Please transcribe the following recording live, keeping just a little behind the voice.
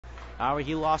However,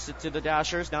 he lost it to the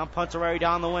Dashers. Now Puntarelli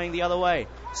down the wing the other way.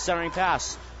 Centering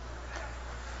pass.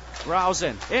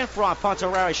 Browsen in front.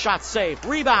 Puntarelli shot saved.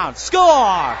 Rebound.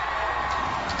 Score!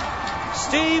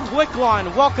 Steve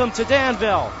Wicklund, welcome to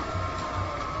Danville.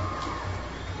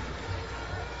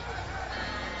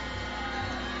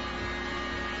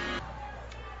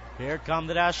 Here come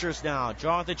the Dashers now.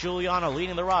 Jonathan Giuliano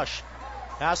leading the rush.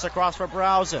 Pass across for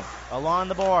Browsen. Along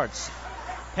the boards.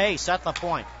 Pace at the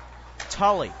point.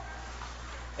 Tully.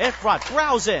 In front.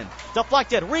 Browsen.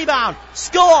 Deflected. Rebound.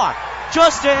 Score!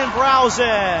 Justin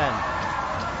Browsen.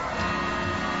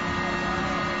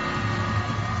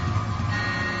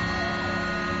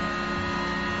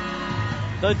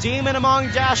 The demon among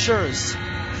Dashers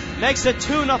makes it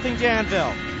 2-0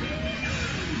 Danville.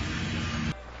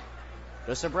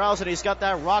 Justin Browsen, he's got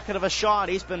that rocket of a shot.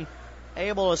 He's been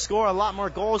able to score a lot more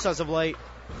goals as of late.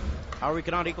 However, we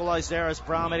cannot equalize there as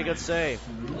Brown made a good save.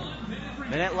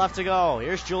 Minute left to go.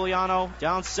 Here's Giuliano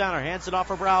down center. Hands it off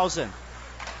for Browsen.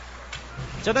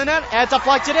 To the net and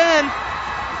deflected in.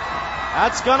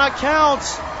 That's going to count.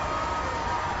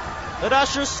 The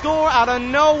Dashers score out of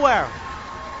nowhere.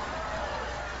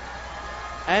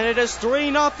 And it is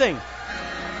 3-0.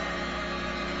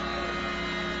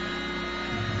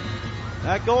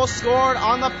 That goal scored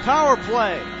on the power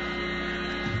play.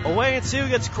 Away and see who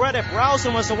gets credit.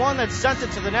 Browsen was the one that sent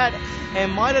it to the net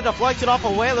and might have deflected off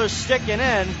a Whalers sticking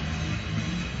in.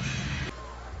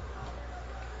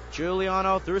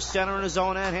 Giuliano through center in his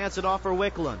own end, hands it off for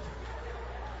Wicklund.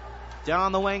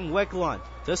 Down the wing, Wicklund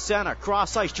to center,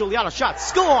 cross ice, Giuliano shot,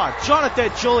 score!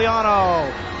 Jonathan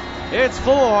Giuliano. It's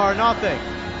 4-0.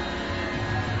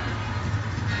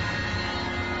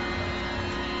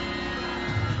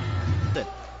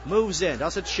 Moves in,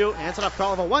 doesn't shoot, hands it up.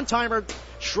 Karlov, a one-timer,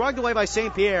 shrugged away by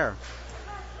St. Pierre.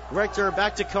 Richter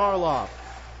back to Karlov.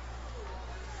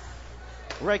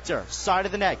 Richter, side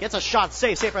of the net, gets a shot,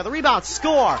 save by the rebound,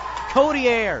 score! Cody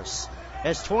Ayers.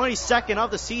 His 22nd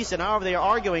of the season, however they are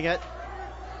arguing it.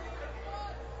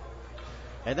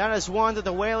 And that is one that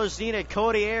the Whalers needed.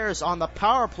 Cody Ayers on the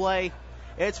power play.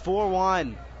 It's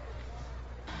 4-1.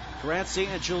 Caranci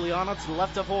and Giuliano to the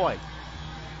left of Hoy.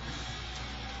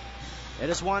 It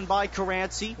is won by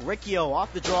Caranci. Riccio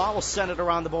off the draw will send it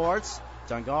around the boards.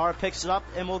 Dungara picks it up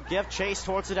and will give chase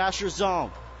towards the Dashers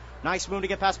zone. Nice move to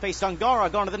get past pace.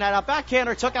 Dungara going to the net. Out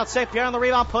backhander. Took out St. Pierre on the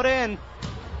rebound. Put in.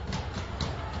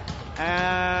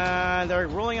 And they're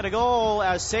ruling it a goal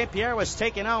as St. Pierre was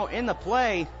taken out in the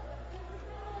play.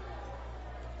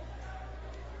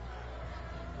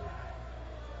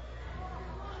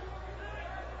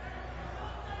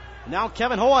 Now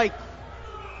Kevin Hoy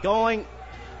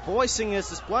voicing his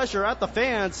displeasure at the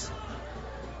fans.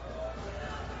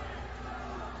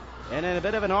 And in a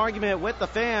bit of an argument with the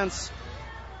fans.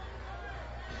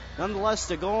 Nonetheless,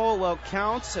 the goal will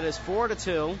count. It is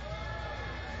 4-2.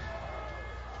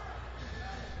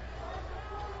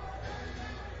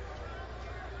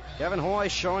 Kevin Hoy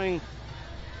showing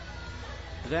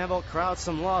the Danville crowd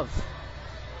some love.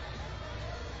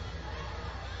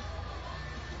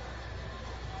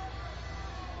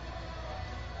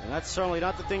 And that's certainly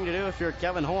not the thing to do if you're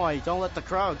Kevin Hoy. Don't let the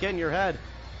crowd get in your head,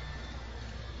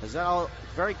 as that'll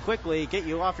very quickly get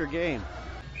you off your game.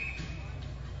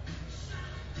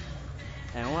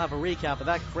 And we'll have a recap of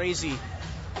that crazy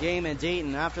game in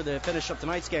Dayton after they finish up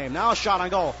tonight's game. Now a shot on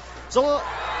goal. So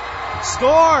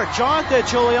score! Jonathan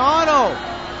Giuliano.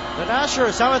 The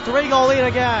Dashers have a 3-goal lead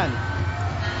again.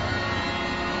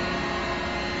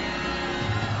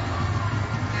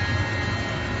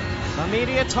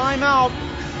 Immediate timeout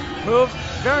proved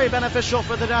very beneficial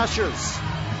for the Dashers.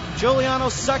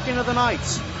 Giuliano's second of the night.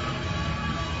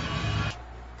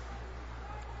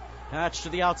 Patch to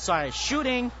the outside,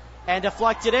 shooting and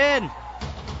deflected in.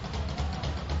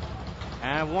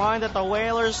 And one that the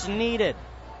Whalers needed.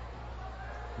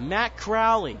 Matt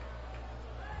Crowley.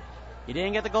 He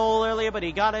didn't get the goal earlier, but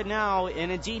he got it now,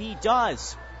 and indeed he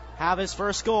does have his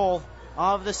first goal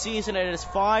of the season. It is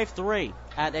 5-3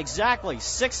 at exactly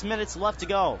 6 minutes left to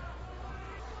go.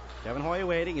 Kevin Hoy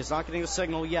waiting. He's not getting the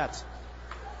signal yet.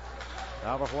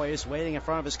 Albert Hoy is waiting in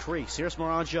front of his crease. Here's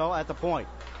Moranjo at the point.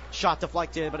 Shot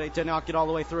deflected, but it did not get all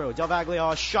the way through. Del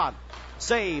Vaglio, shot,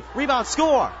 save, rebound,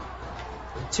 score.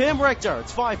 Tim Richter,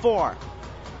 it's 5-4.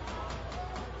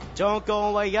 Don't go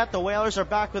away yet. The Whalers are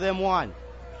back within one.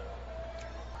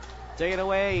 Take it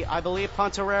away, I believe,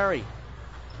 Puntarelli.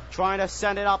 Trying to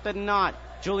send it up and not.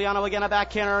 Giuliano again, a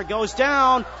backhander, goes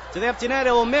down to the empty net.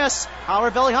 It will miss.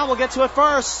 However, Billy Hunt will get to it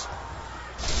first.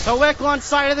 To Wicklund,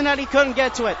 side of the net, he couldn't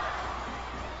get to it.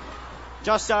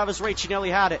 Just out of his reach, he nearly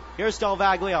had it. Here's Del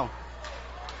Vaglio.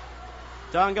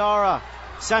 Dungara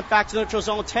Sent back to the neutral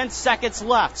zone. 10 seconds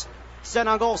left. Sent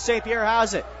on goal. St. Pierre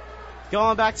has it.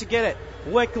 Going back to get it.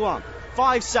 Wicklum.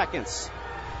 5 seconds.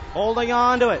 Holding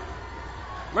on to it.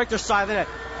 Richter side of the net.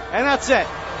 And that's it.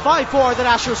 5-4. The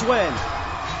Dashers win.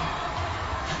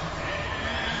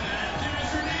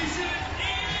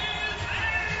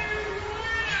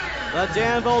 The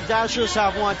Danville Dashers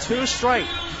have won 2 straight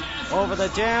over the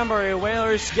Danbury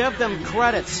Whalers. Give them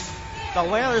credit. The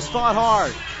Whalers fought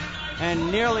hard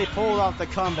and nearly pulled off the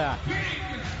comeback.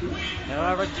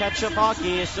 However, catch-up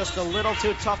hockey is just a little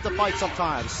too tough to fight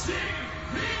sometimes.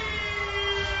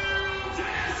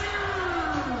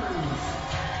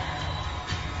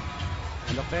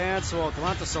 And the fans will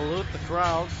want to salute the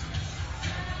crowd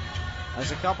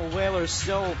as a couple Whalers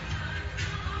still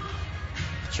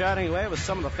chatting away with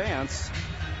some of the fans.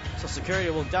 So security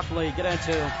will definitely get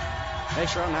into, make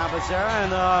sure nothing happens there.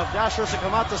 And the Dashers will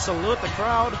come out to salute the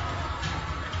crowd.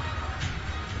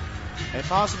 And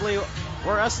possibly,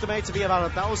 we're estimated to be about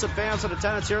 1,000 fans in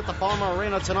attendance here at the Palmer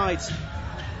Arena tonight.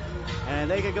 And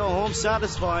they could go home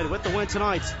satisfied with the win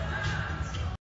tonight